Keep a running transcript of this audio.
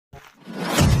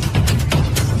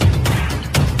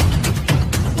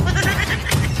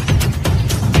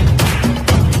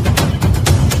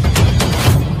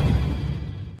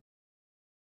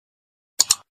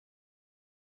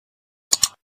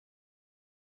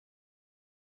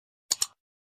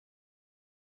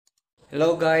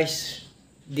Hello guys,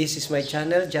 this is my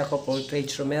channel, Jack of All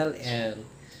Trades Romel, and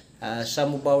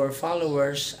some of our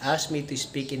followers asked me to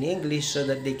speak in English so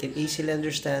that they can easily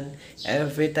understand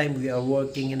every time we are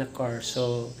working in a car.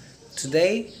 So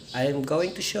today I am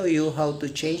going to show you how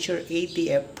to change your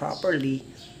ATF properly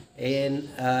in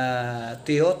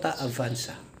Toyota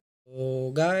Avanza.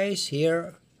 So guys,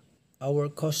 here are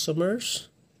our customers,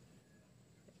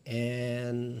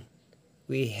 and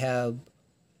we have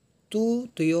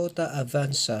two Toyota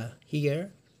Avanza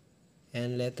here,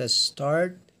 and let us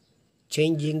start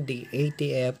changing the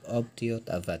ATF of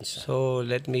Toyota Avanza. So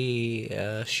let me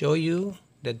show you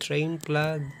the drain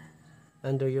plug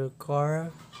under your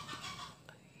car.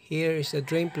 Here is the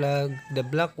drain plug, the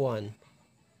black one.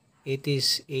 It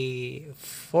is a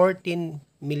 14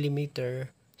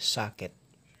 millimeter socket.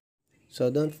 So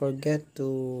don't forget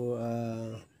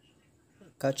to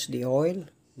catch the oil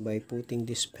by putting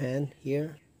this pan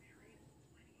here,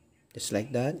 just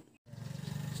like that.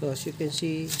 So as you can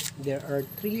see, there are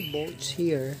 3 bolts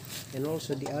here and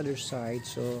also the other side.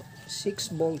 So 6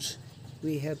 bolts.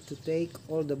 We have to take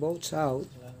all the bolts out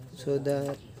so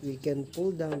that we can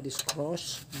pull down this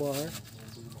crossbar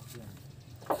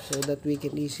so that we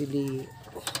can easily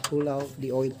pull out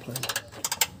the oil pan.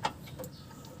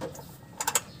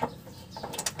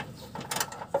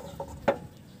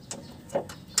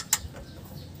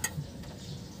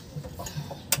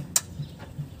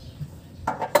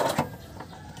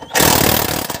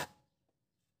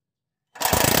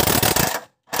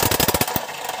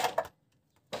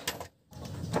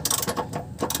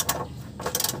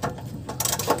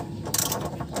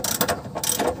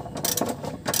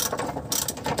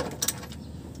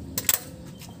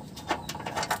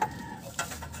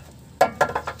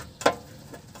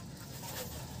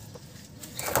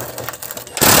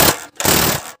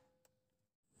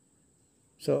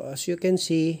 So as you can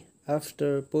see,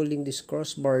 after pulling this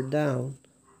crossbar down,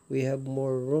 we have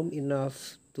more room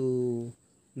enough to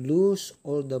loose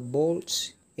all the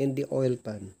bolts in the oil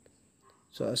pan.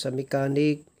 So as a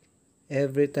mechanic,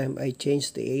 every time I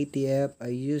change the ATF, I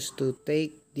used to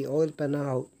take the oil pan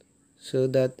out so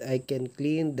that I can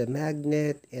clean the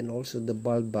magnet and also the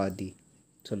bulb body.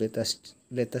 So let us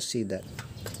see that.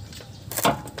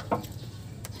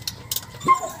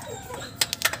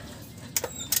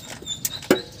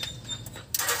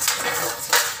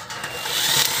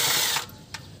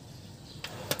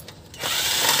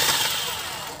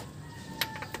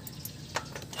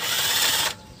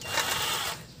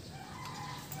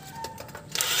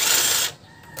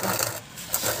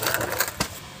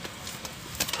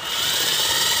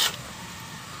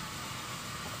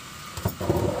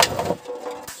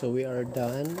 So we are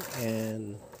done,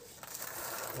 and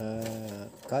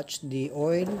catch the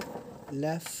oil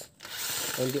left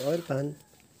on the oil pan.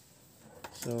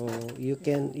 So you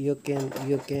can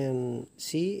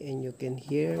see and you can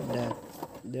hear that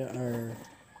there are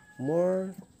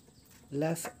more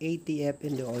left ATF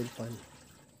in the oil pan.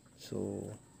 So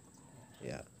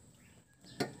yeah,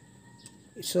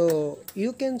 so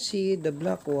you can see the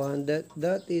black one,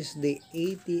 that is the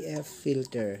ATF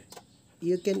filter.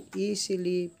 You can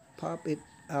easily pop it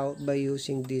out by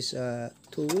using these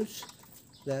tools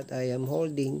that I am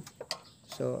holding.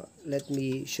 So let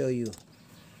me show you.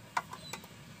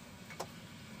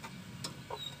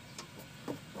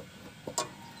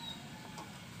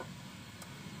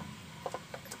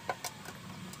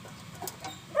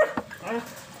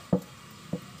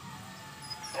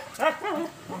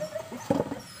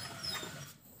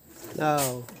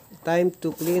 Now, time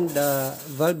to clean the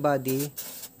valve body.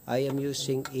 I am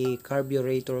using a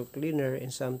carburetor cleaner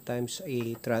and sometimes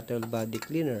a throttle body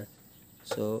cleaner.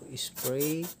 So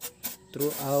spray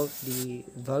throughout the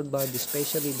valve body,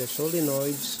 especially the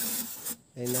solenoids,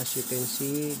 and as you can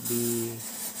see,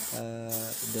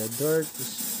 the dirt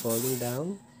is falling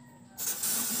down,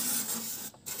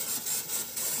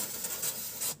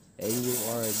 and you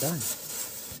are done.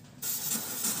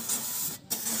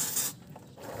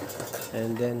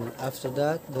 And then after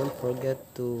that, don't forget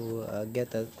to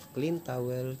get a clean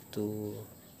towel to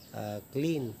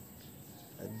clean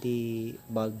the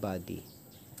bulb body.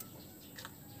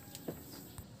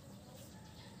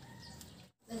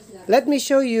 Let me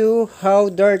show you how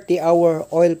dirty our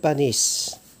oil pan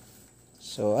is.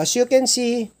 So as you can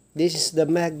see, this is the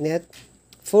magnet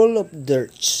full of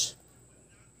dirt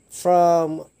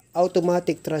from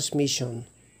automatic transmission.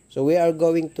 So we are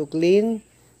going to clean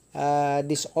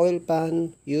this oil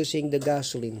pan using the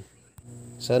gasoline.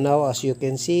 So now as you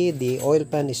can see, the oil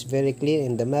pan is very clean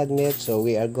in the magnet. So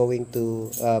we are going to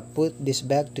put this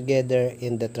back together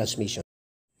in the transmission.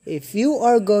 If you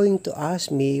are going to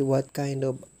ask me what kind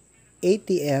of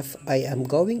ATF I am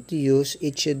going to use,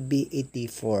 it should be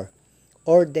AT4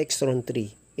 or Dextron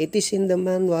 3. It is in the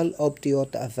manual of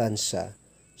Toyota Avanza.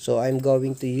 So I'm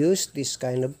going to use this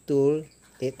kind of tool.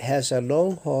 It has a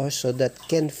long hose so that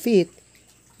can fit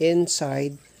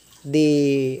inside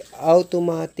the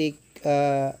automatic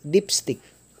dipstick.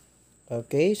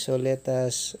 Okay, so let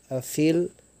us fill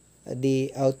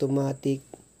the automatic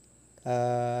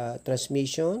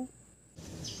transmission.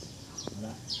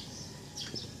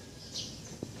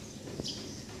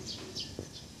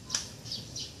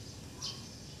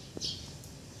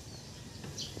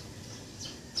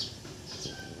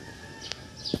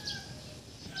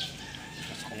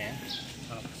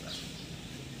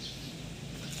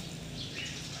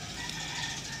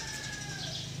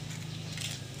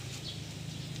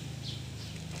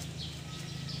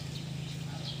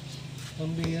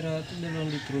 Pambihira ito,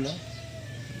 2 litro lang.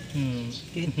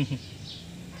 Okay.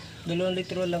 2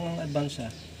 litro lang ang Avanza.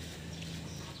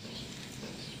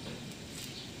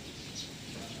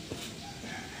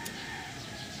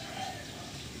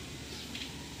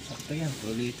 Sakto yan,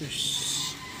 2 liters.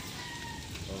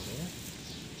 Okay.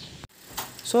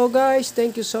 So guys,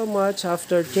 thank you so much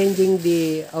after changing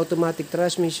the automatic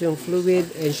transmission fluid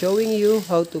and showing you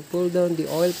how to pull down the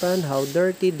oil pan, how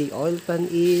dirty the oil pan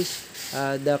is.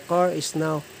 The car is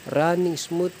now running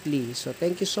smoothly. So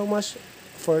thank you so much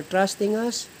for trusting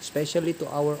us, especially to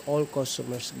our all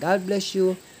customers. God bless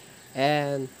you,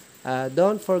 and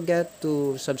don't forget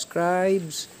to subscribe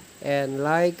and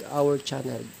like our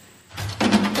channel.